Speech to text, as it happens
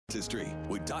Dentistry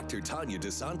with Dr. Tanya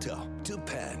DeSanto.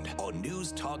 Depend on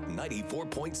News Talk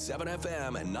 94.7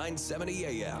 FM and 970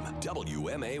 AM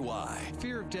WMAY.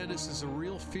 Fear of dentists is a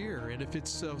real fear, and if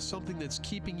it's something that's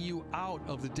keeping you out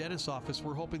of the dentist's office,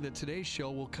 we're hoping that today's show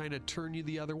will kind of turn you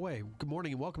the other way. Good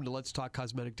morning and welcome to Let's Talk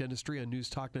Cosmetic Dentistry on News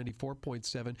Talk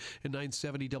 94.7 and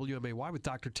 970 WMAY with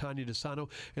Dr. Tanya DeSanto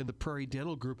and the Prairie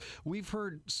Dental Group. We've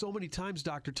heard so many times,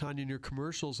 Dr. Tanya, in your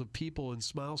commercials of people and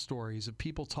smile stories of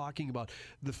people talking about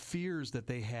the fears that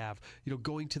they have,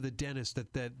 going to the dentist,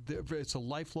 that it's a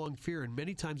lifelong fear, and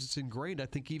many times it's ingrained. I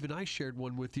think even I shared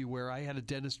one with you where I had a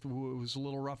dentist who was a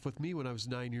little rough with me when I was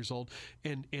 9 years old,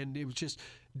 and it was just,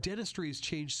 dentistry has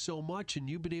changed so much, and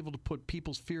you've been able to put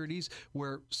people's fear at ease,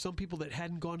 where some people that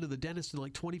hadn't gone to the dentist in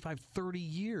like 25, 30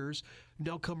 years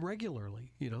now come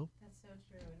regularly, That's so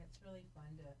true, and it's really fun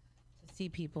to see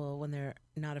people when they're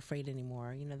not afraid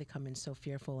anymore. They come in so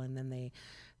fearful, and then they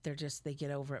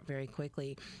get over it very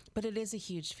quickly. But it is a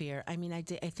huge fear. I mean, I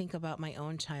think about my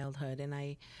own childhood, and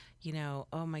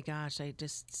oh my gosh, I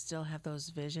just still have those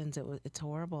visions. It's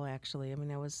horrible, actually. I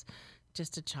mean, I was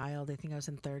just a child. I think I was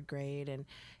in third grade, and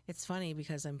it's funny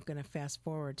because I'm going to fast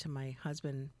forward to my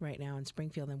husband right now in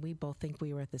Springfield, and we both think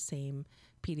we were at the same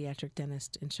pediatric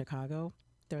dentist in Chicago.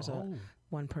 There's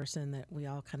one person that we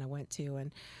all kind of went to,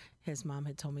 and his mom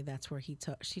had told me that's where she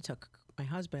took my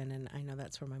husband, and I know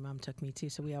that's where my mom took me too.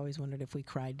 So we always wondered if we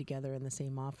cried together in the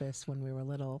same office when we were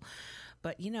little.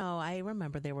 But I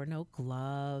remember there were no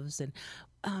gloves, and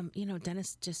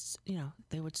dentists just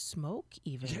they would smoke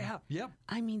even. Yeah, yep.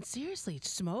 I mean, seriously,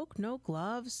 smoke, no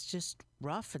gloves, just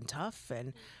rough and tough,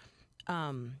 and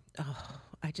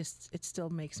it still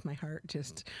makes my heart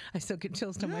I still get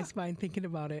chills down my spine thinking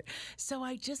about it. So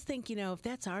I just think, if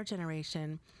that's our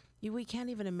generation, we can't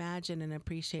even imagine and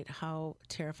appreciate how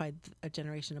terrified a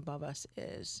generation above us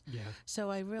is. Yeah.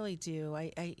 So I really do.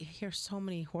 I hear so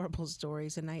many horrible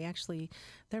stories, and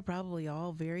they're probably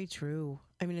all very true.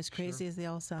 I mean, as crazy as they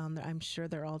all sound, I'm sure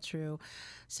they're all true.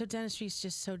 So dentistry is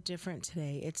just so different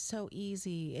today. It's so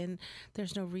easy, and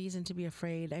there's no reason to be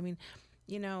afraid. I mean,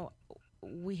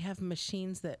 we have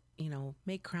machines that,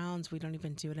 make crowns. We don't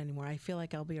even do it anymore. I feel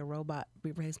like I'll be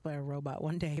raised by a robot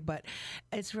one day, but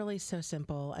it's really so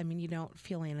simple. I mean, you don't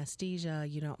feel anesthesia.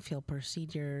 You don't feel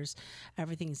procedures.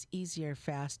 Everything's easier,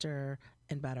 faster,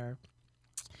 and better.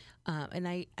 And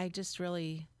I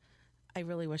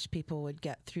really wish people would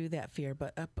get through that fear.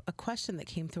 But a question that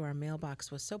came through our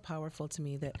mailbox was so powerful to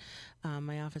me that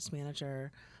my office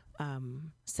manager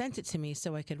sent it to me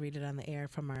so I could read it on the air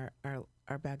from our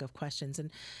bag of questions. And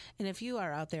if you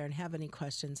are out there and have any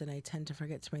questions, and I tend to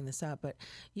forget to bring this up, but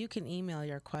you can email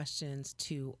your questions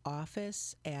to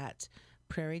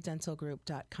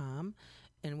office@prairiedentalgroup.com,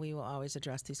 and we will always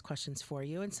address these questions for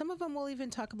you. And some of them we'll even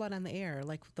talk about on the air,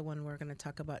 like the one we're going to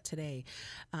talk about today.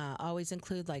 Always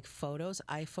include like photos,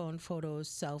 iPhone photos,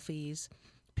 selfies,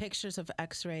 pictures of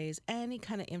x-rays, any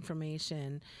kind of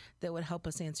information that would help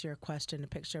us answer your question, a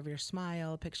picture of your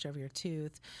smile, a picture of your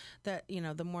tooth. That,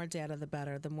 the more data, the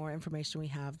better. The more information we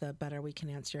have, the better we can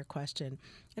answer your question.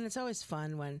 And it's always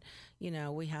fun when,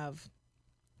 we have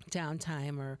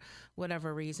downtime or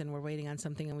whatever reason we're waiting on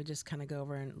something and we just kind of go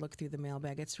over and look through the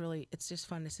mailbag. It's just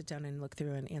fun to sit down and look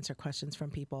through and answer questions from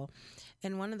people.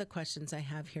 And one of the questions I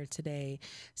have here today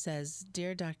says,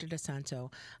 "Dear Dr.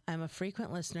 DeSanto, I'm a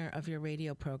frequent listener of your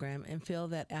radio program and feel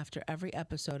that after every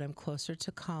episode I'm closer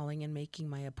to calling and making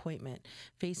my appointment,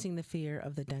 facing the fear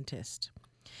of the dentist.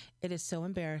 It is so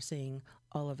embarrassing,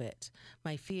 all of it.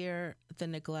 My fear, the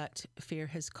neglect fear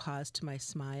has caused to my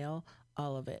smile,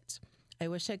 all of it. I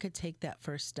wish I could take that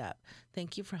first step.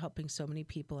 Thank you for helping so many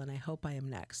people, and I hope I am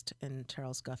next." And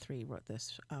Charles Guthrie wrote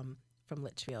this from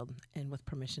Litchfield, and with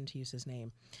permission to use his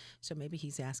name. So maybe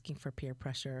he's asking for peer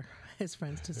pressure, his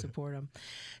friends to support him.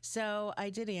 So I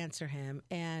did answer him,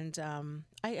 and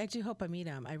I do hope I meet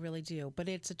him. I really do. But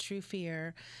it's a true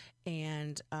fear.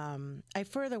 And I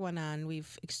further went on.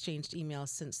 We've exchanged emails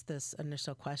since this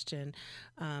initial question.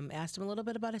 Asked him a little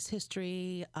bit about his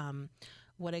history,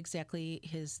 what exactly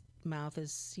his mouth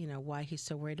is, why he's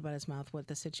so worried about his mouth, what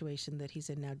the situation that he's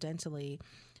in now dentally,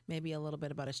 maybe a little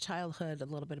bit about his childhood, a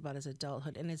little bit about his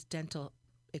adulthood, and his dental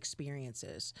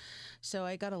experiences. So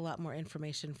I got a lot more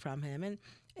information from him.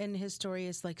 And his story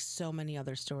is like so many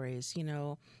other stories.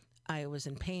 I was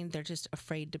in pain. They're just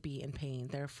afraid to be in pain.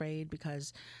 They're afraid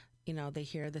because, they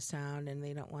hear the sound and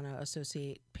they don't want to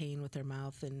associate pain with their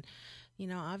mouth. And,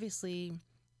 obviously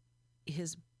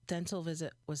his dental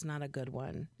visit was not a good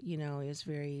one. He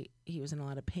was in a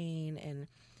lot of pain, and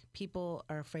people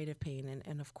are afraid of pain.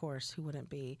 And of course, who wouldn't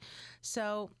be?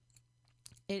 So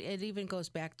it even goes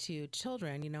back to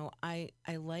children. I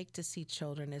like to see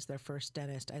children as their first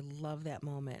dentist. I love that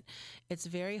moment. It's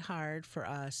very hard for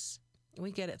us.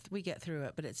 We get through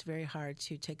it, but it's very hard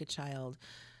to take a child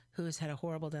who has had a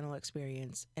horrible dental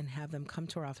experience and have them come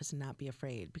to our office and not be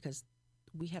afraid, because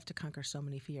we have to conquer so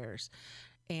many fears.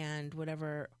 And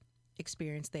whatever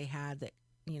experience they had that,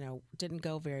 didn't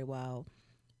go very well,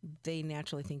 they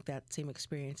naturally think that same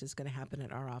experience is going to happen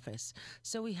at our office.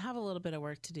 So we have a little bit of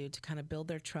work to do to kind of build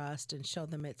their trust and show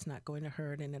them it's not going to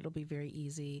hurt and it'll be very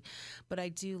easy. But I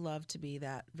do love to be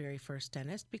that very first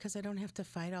dentist because I don't have to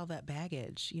fight all that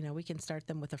baggage. We can start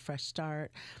them with a fresh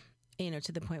start,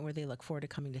 to the point where they look forward to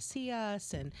coming to see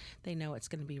us and they know it's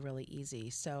going to be really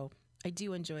easy. So I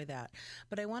do enjoy that.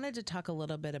 But I wanted to talk a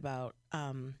little bit about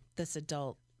this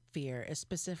adult fear,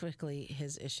 specifically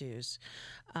his issues.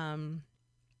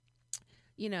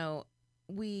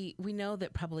 We know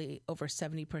that probably over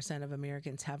 70% of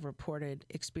Americans have reported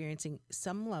experiencing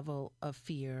some level of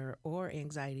fear or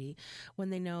anxiety when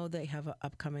they know they have an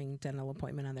upcoming dental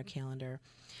appointment on their calendar.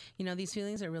 These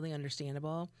feelings are really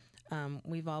understandable.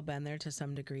 We've all been there to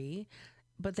some degree,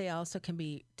 but they also can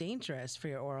be dangerous for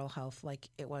your oral health, like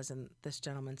it was in this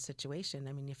gentleman's situation.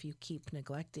 I mean, if you keep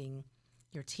neglecting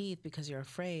your teeth because you're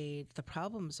afraid, the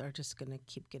problems are just going to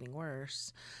keep getting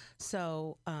worse.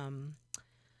 So,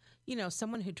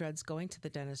 someone who dreads going to the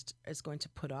dentist is going to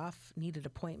put off needed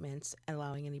appointments,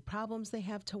 allowing any problems they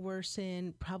have to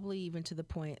worsen, probably even to the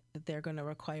point that they're going to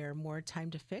require more time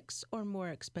to fix or more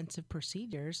expensive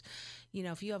procedures.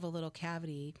 If you have a little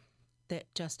cavity that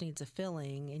just needs a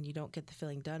filling and you don't get the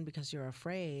filling done because you're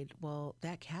afraid, well,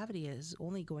 that cavity is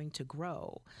only going to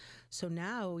grow. So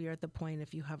now you're at the point,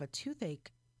 if you have a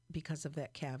toothache because of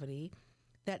that cavity,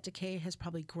 that decay has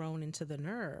probably grown into the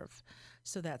nerve.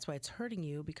 So that's why it's hurting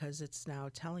you, because it's now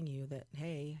telling you that,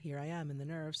 hey, here I am in the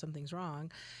nerve, something's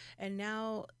wrong. And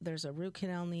now there's a root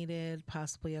canal needed,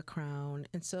 possibly a crown.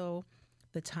 And so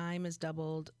the time is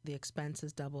doubled, the expense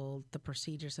is doubled, the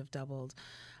procedures have doubled,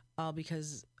 all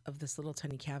because of this little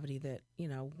tiny cavity that,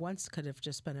 once could have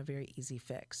just been a very easy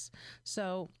fix.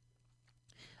 So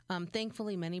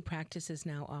thankfully, many practices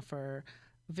now offer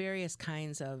various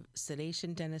kinds of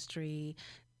sedation dentistry.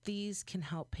 These can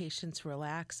help patients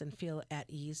relax and feel at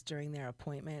ease during their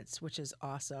appointments, which is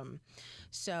awesome.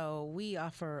 So we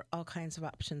offer all kinds of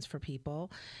options for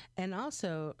people. And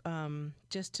also,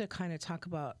 just to kind of talk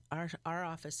about our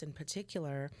office in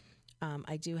particular,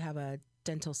 I do have a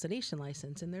dental sedation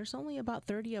license, and there's only about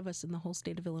 30 of us in the whole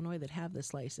state of Illinois that have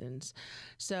this license.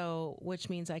 So, which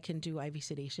means I can do IV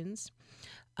sedations.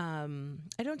 I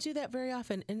don't do that very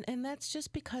often, and that's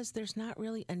just because there's not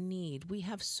really a need. We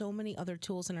have so many other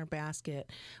tools in our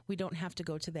basket. We don't have to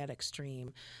go to that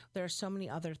extreme. There are so many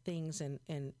other things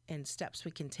and steps we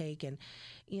can take. And,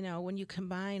 when you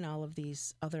combine all of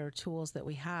these other tools that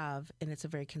we have, and it's a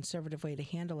very conservative way to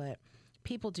handle it,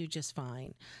 people do just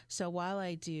fine. So while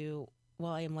I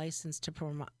am licensed to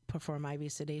perform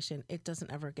IV sedation, it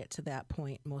doesn't ever get to that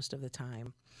point most of the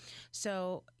time.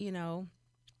 So,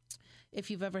 if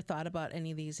you've ever thought about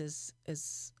any of these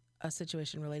as a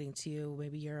situation relating to you,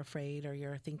 maybe you're afraid or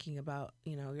you're thinking about,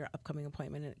 your upcoming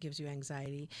appointment and it gives you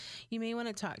anxiety, you may want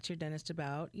to talk to your dentist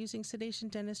about using sedation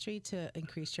dentistry to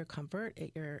increase your comfort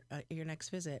at your next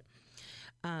visit.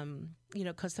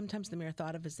 Because sometimes the mere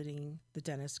thought of visiting the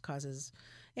dentist causes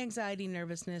anxiety,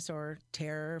 nervousness, or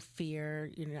terror, fear.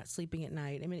 You're not sleeping at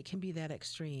night. I mean, it can be that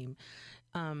extreme.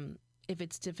 If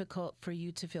it's difficult for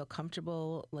you to feel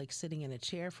comfortable, like sitting in a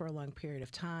chair for a long period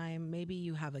of time, maybe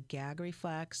you have a gag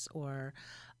reflex or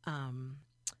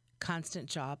constant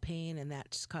jaw pain, and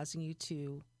that's causing you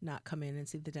to not come in and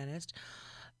see the dentist.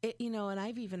 And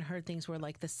I've even heard things where,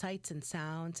 like, the sights and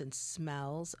sounds and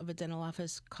smells of a dental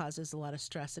office causes a lot of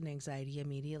stress and anxiety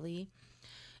immediately.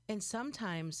 And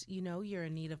sometimes, you're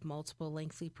in need of multiple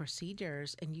lengthy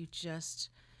procedures, and you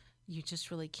just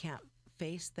really can't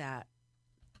face that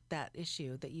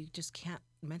issue, that you just can't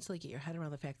mentally get your head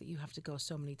around the fact that you have to go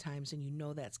so many times, and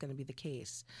that's going to be the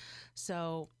case.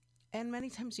 So, and many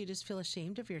times you just feel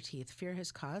ashamed of your teeth. Fear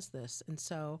has caused this. And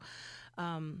so,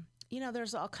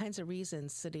 there's all kinds of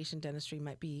reasons sedation dentistry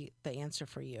might be the answer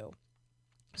for you.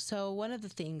 So one of the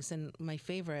things, and my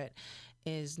favorite,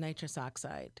 is nitrous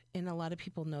oxide. And a lot of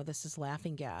people know this as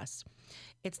laughing gas.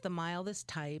 It's the mildest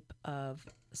type of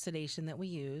sedation that we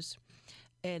use.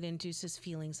 It induces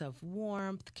feelings of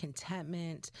warmth,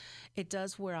 contentment. It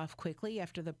does wear off quickly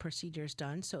after the procedure is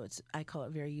done, so I call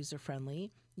it very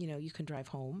user-friendly. You can drive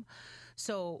home.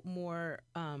 So more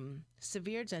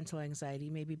severe dental anxiety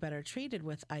may be better treated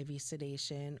with IV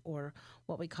sedation, or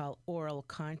what we call oral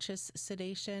conscious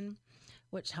sedation,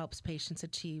 which helps patients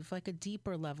achieve like a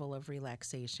deeper level of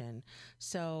relaxation.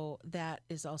 So that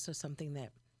is also something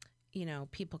that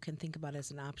people can think about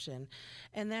as an option.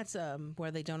 And that's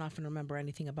where they don't often remember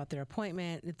anything about their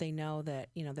appointment. They know that,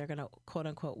 they're going to quote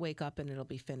unquote wake up and it'll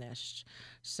be finished.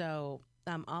 So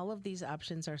all of these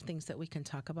options are things that we can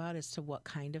talk about as to what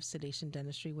kind of sedation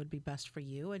dentistry would be best for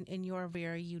you and in your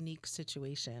very unique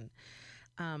situation.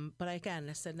 But again,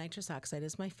 I said nitrous oxide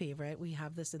is my favorite. We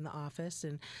have this in the office,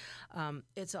 and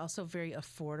it's also very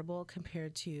affordable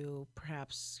compared to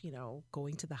perhaps,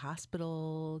 going to the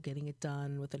hospital, getting it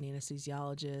done with an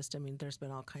anesthesiologist. I mean, there's been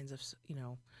all kinds of,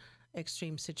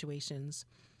 extreme situations,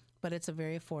 but it's a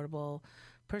very affordable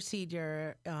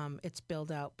procedure. It's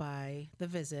billed out by the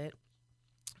visit.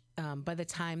 By the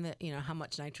time that, how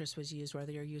much nitrous was used,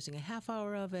 whether you're using a half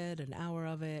hour of it, an hour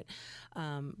of it,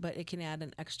 but it can add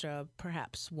an extra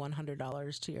perhaps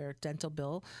 $100 to your dental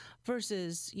bill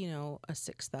versus, a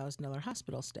 $6,000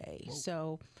 hospital stay. Whoa.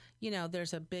 So,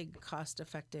 there's a big cost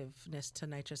effectiveness to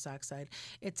nitrous oxide.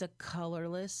 It's a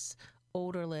colorless,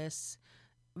 odorless,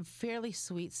 fairly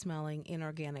sweet smelling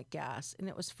inorganic gas. And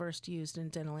it was first used in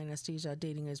dental anesthesia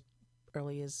dating as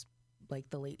early as like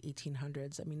the late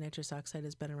 1800s. I mean, nitrous oxide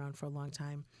has been around for a long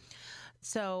time.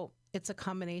 So it's a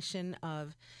combination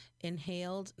of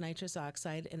inhaled nitrous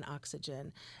oxide and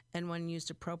oxygen. And when used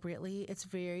appropriately, it's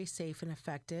very safe and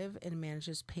effective and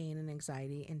manages pain and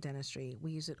anxiety in dentistry.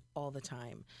 We use it all the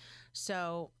time.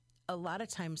 So a lot of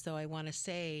times, though, I want to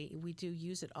say we do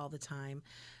use it all the time.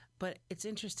 But it's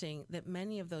interesting that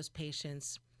many of those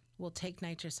patients will take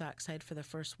nitrous oxide for the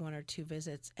first 1 or 2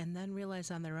 visits and then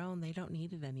realize on their own they don't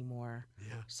need it anymore.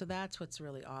 Yeah. So that's what's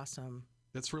really awesome.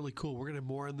 That's really cool. We're going to have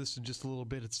more on this in just a little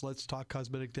bit. It's Let's Talk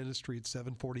Cosmetic Dentistry at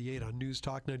 7:48 on News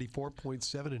Talk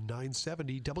 94.7 and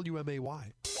 970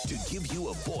 WMAY. To give you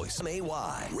a voice, MAY,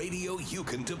 radio you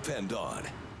can depend on.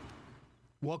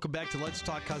 Welcome back to Let's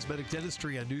Talk Cosmetic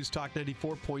Dentistry on News Talk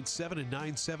 94.7 and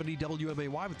 970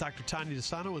 WMAY with Dr. Tanya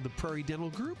DeSanto and the Prairie Dental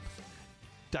Group.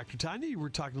 Dr. Tanya, you were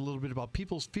talking a little bit about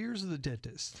people's fears of the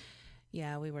dentist.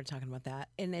 Yeah, we were talking about that.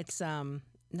 And it's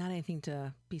not anything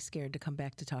to be scared to come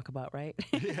back to talk about, right?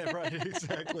 Yeah, right,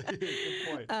 exactly.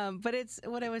 Good point. But it's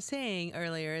what I was saying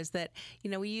earlier is that,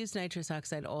 we use nitrous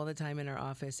oxide all the time in our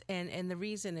office. And the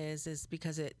reason is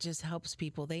because it just helps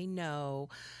people. They know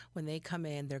when they come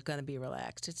in, they're going to be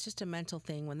relaxed. It's just a mental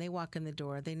thing. When they walk in the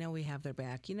door, they know we have their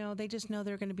back. They just know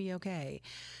they're going to be okay.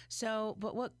 So,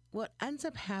 but what ends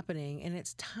up happening, and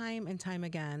it's time and time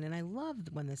again, and I love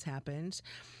when this happens,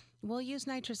 we'll use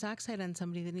nitrous oxide on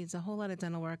somebody that needs a whole lot of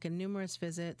dental work and numerous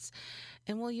visits,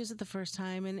 and we'll use it the first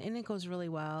time, and it goes really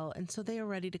well. And so they are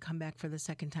ready to come back for the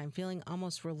second time, feeling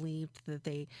almost relieved that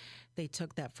they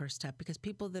took that first step, because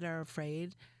people that are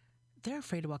afraid, they're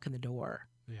afraid to walk in the door.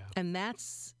 Yeah. And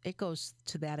it goes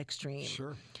to that extreme.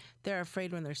 Sure. They're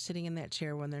afraid when they're sitting in that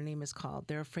chair when their name is called.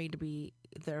 They're afraid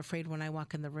when I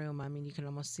walk in the room. I mean, you can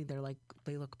almost see they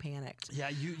look panicked. Yeah,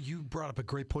 you brought up a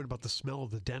great point about the smell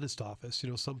of the dentist office.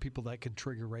 Some people that can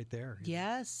trigger right there.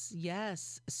 Yes.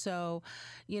 So,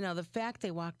 the fact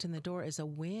they walked in the door is a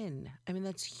win. I mean,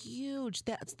 that's huge.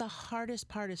 That's the hardest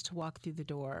part, is to walk through the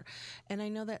door. And I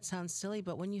know that sounds silly,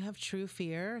 but when you have true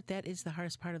fear, that is the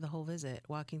hardest part of the whole visit,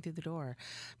 walking through the door.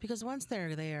 Because once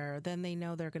they're there, then they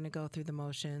know they're going to go through the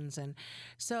motions. And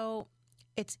so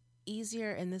it's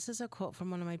easier, and this is a quote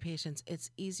from one of my patients, it's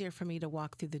easier for me to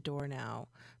walk through the door now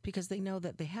because they know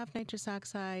that they have nitrous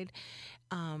oxide.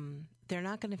 They're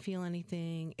not going to feel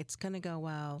anything. It's going to go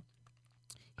well.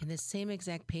 And the same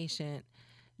exact patient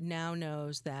now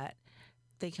knows that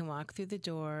they can walk through the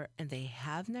door and they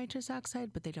have nitrous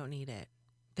oxide, but they don't need it.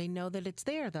 They know that it's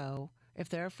there, though. If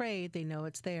they're afraid, they know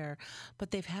it's there.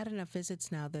 But they've had enough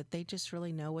visits now that they just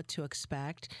really know what to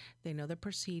expect. They know the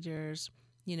procedures.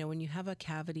 When you have a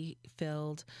cavity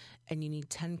filled and you need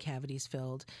 10 cavities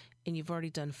filled and you've already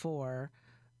done 4,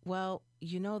 well,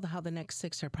 how the next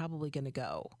 6 are probably going to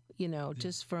go,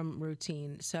 just from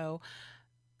routine. So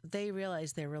they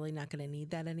realize they're really not going to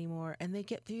need that anymore, and they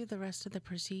get through the rest of the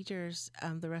procedures,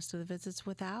 the rest of the visits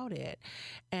without it.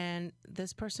 And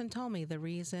this person told me the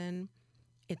reason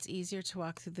it's easier to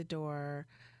walk through the door,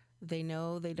 they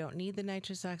know they don't need the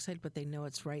nitrous oxide, but they know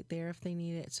it's right there if they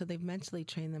need it. So they've mentally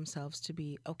trained themselves to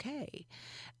be okay.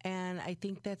 And I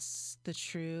think that's the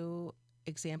true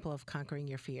example of conquering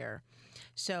your fear.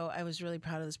 So I was really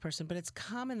proud of this person, but it's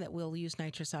common that we'll use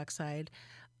nitrous oxide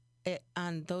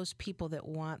on those people that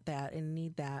want that and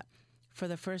need that for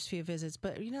the first few visits,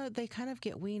 but they kind of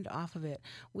get weaned off of it.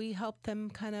 We help them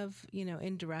kind of,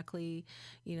 indirectly.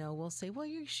 We'll say, well,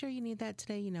 you're sure you need that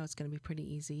today? It's going to be pretty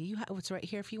easy. It's right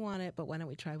here if you want it, but why don't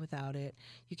we try without it?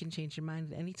 You can change your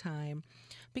mind at any time,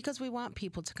 because we want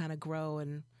people to kind of grow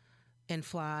and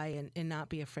fly and not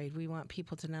be afraid. We want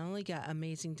people to not only get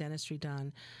amazing dentistry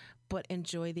done, but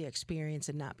enjoy the experience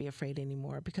and not be afraid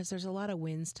anymore, because there's a lot of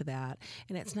wins to that.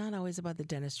 And it's not always about the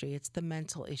dentistry, it's the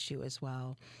mental issue as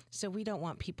well. So we don't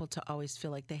want people to always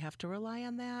feel like they have to rely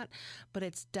on that, but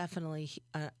it's definitely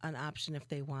an option if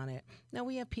they want it. Now,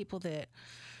 we have people that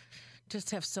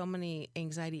just have so many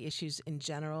anxiety issues in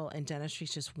general, and dentistry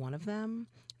is just one of them,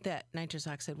 that nitrous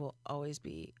oxide will always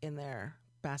be in their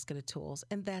basket of tools,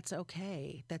 and that's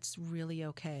okay. That's really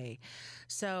okay.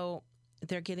 So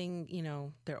they're getting,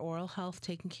 their oral health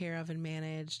taken care of and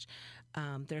managed.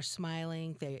 They're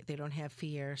smiling. They don't have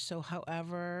fear. So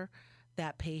however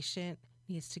that patient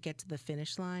needs to get to the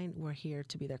finish line, we're here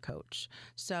to be their coach.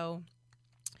 So,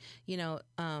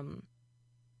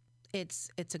 it's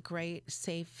a great,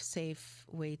 safe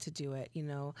way to do it.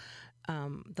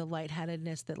 The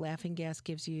lightheadedness that laughing gas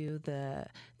gives you, the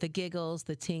giggles,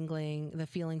 the tingling, the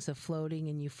feelings of floating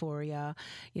and euphoria.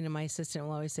 My assistant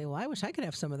will always say, well, I wish I could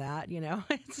have some of that.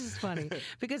 It's just funny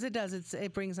because it does.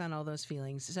 It brings on all those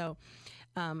feelings. So,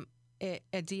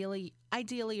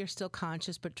 ideally you're still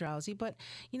conscious but drowsy, but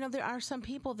there are some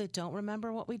people that don't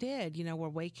remember what we did. We're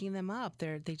waking them up.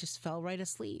 They just fell right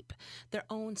asleep, their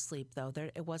own sleep though.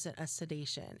 It wasn't a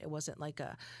sedation. It wasn't like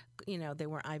they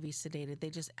weren't IV sedated.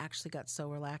 They just actually got so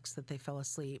relaxed that they fell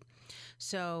asleep.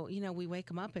 So we wake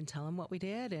them up and tell them what we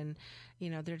did, and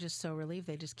they're just so relieved.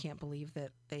 They just can't believe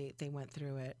that they went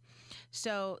through it.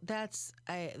 So that's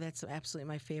absolutely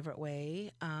my favorite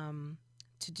way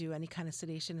to do any kind of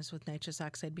sedation is with nitrous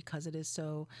oxide, because it is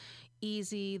so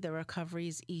easy. The recovery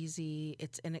is easy.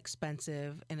 It's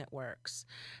inexpensive, and it works.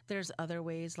 There's other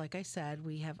ways. Like I said,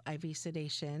 we have IV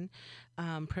sedation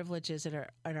privileges at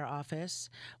our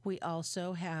office. We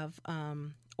also have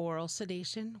oral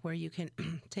sedation, where you can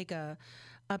take a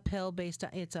pill based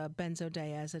on, it's a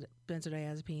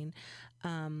benzodiazepine.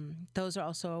 Those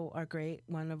are great.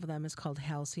 One of them is called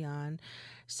Halcyon.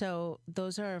 So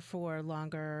those are for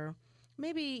longer.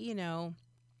 Maybe,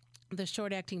 the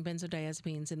short-acting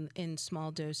benzodiazepines in small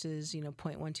doses,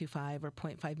 0.125 or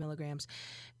 0.5 milligrams,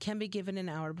 can be given an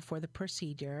hour before the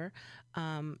procedure.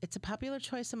 It's a popular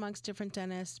choice amongst different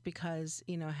dentists because,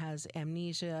 it has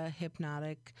amnesia,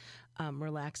 hypnotic,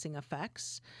 relaxing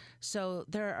effects. So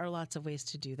there are lots of ways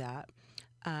to do that.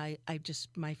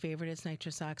 My favorite is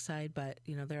nitrous oxide, but,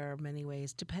 there are many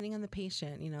ways depending on the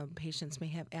patient. Patients may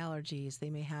have allergies.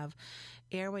 They may have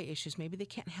airway issues. Maybe they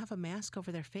can't have a mask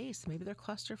over their face. Maybe they're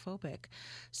claustrophobic.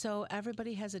 So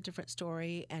everybody has a different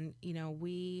story. And,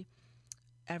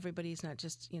 everybody's not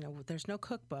just, there's no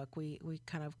cookbook. We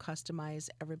kind of customize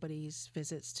everybody's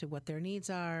visits to what their needs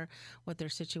are, what their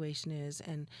situation is,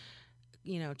 and,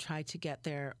 try to get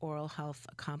their oral health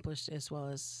accomplished as well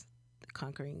as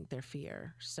conquering their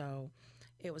fear. So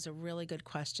it was a really good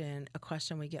question, a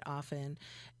question we get often,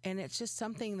 and it's just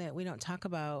something that we don't talk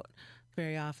about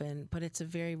very often, but it's a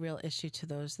very real issue to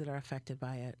those that are affected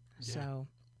by it. Yeah. So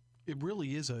it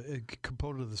really is a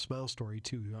component of the smile story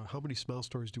too. How many smile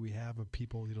stories do we have of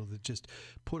people, that just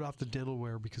put off the dental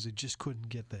wear because they just couldn't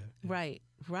get that? Right.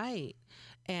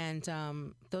 And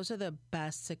those are the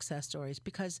best success stories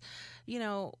because,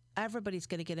 everybody's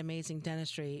going to get amazing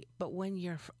dentistry, but when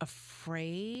you're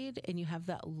afraid and you have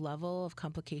that level of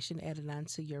complication added on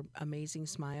to your amazing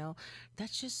smile,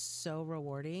 that's just so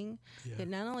rewarding. Yeah. That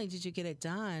not only did you get it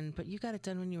done, but you got it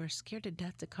done when you were scared to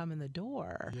death to come in the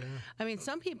door. Yeah. I mean,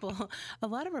 some people, a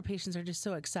lot of our patients are just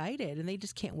so excited and they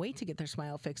just can't wait to get their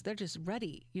smile fixed. They're just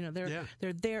ready. They're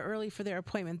there early for their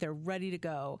appointment. They're ready to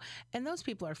go. And those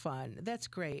people are fun. That's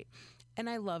great. And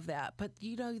I love that. But,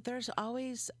 there's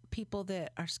always people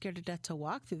that are scared to death to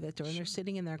walk through that door, and they're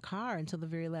sitting in their car until the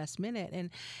very last minute.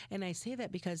 And I say that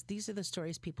because these are the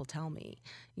stories people tell me.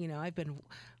 I've been,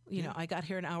 I got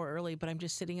here an hour early, but I'm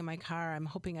just sitting in my car. I'm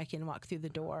hoping I can walk through the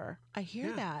door. I hear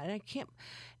that, and I can't.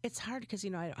 It's hard because, I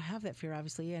don't have that fear,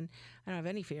 obviously, and I don't have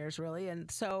any fears, really.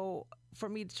 And so for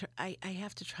me, I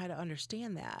have to try to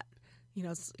understand that.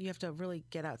 You have to really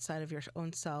get outside of your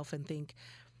own self and think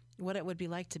what it would be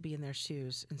like to be in their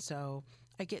shoes. And so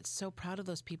I get so proud of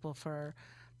those people for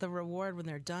the reward when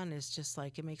they're done is just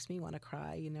like, it makes me want to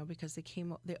cry, because they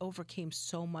overcame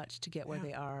so much to get where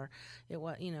they are. It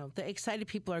was, the excited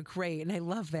people are great, and I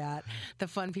love that. The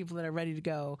fun people that are ready to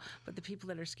go, but the people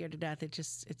that are scared to death,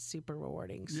 it's super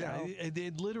rewarding. So. Yeah,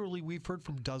 and literally, we've heard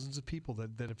from dozens of people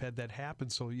that have had that happen.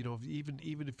 So even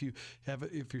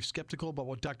if you're skeptical about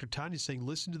what Dr. Tanya's saying,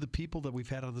 listen to the people that we've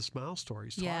had on the Smile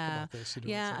Stories talk about this.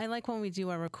 I like when we do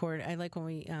our record. I like when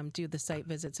we do the site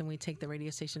visits and we take the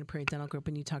radio station to Prairie Dental Group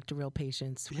and you talk to real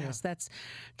patients. Chris. That's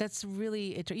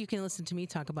really you can listen to me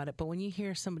talk about it, but when you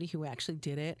hear somebody who actually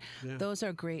did it, those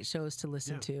are great shows to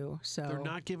listen to. So they're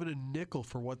not given a nickel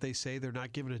for what they say. They're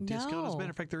not given a discount. As a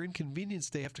matter of fact, they're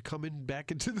inconvenienced. They have to come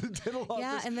back into the dental office.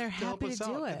 Yeah, and they're happy to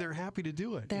do it. And they're happy to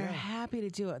do it. They're happy to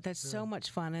do it. That's so much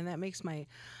fun, and that makes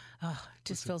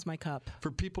fills my cup.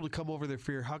 For people to come over their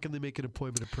fear, how can they make an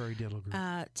appointment at Prairie Dental Group?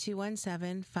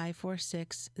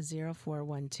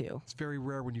 217-546-0412. It's very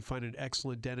rare when you find an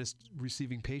excellent dentist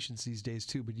receiving patients these days,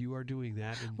 too, but you are doing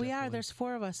that. And we are. There's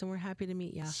 4 of us, and we're happy to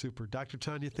meet you. Super. Dr.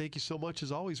 Tanya, thank you so much.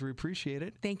 As always, we appreciate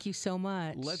it. Thank you so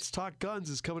much. Let's Talk Guns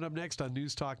is coming up next on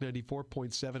News Talk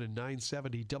 94.7 and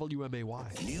 970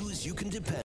 WMAY. News you can depend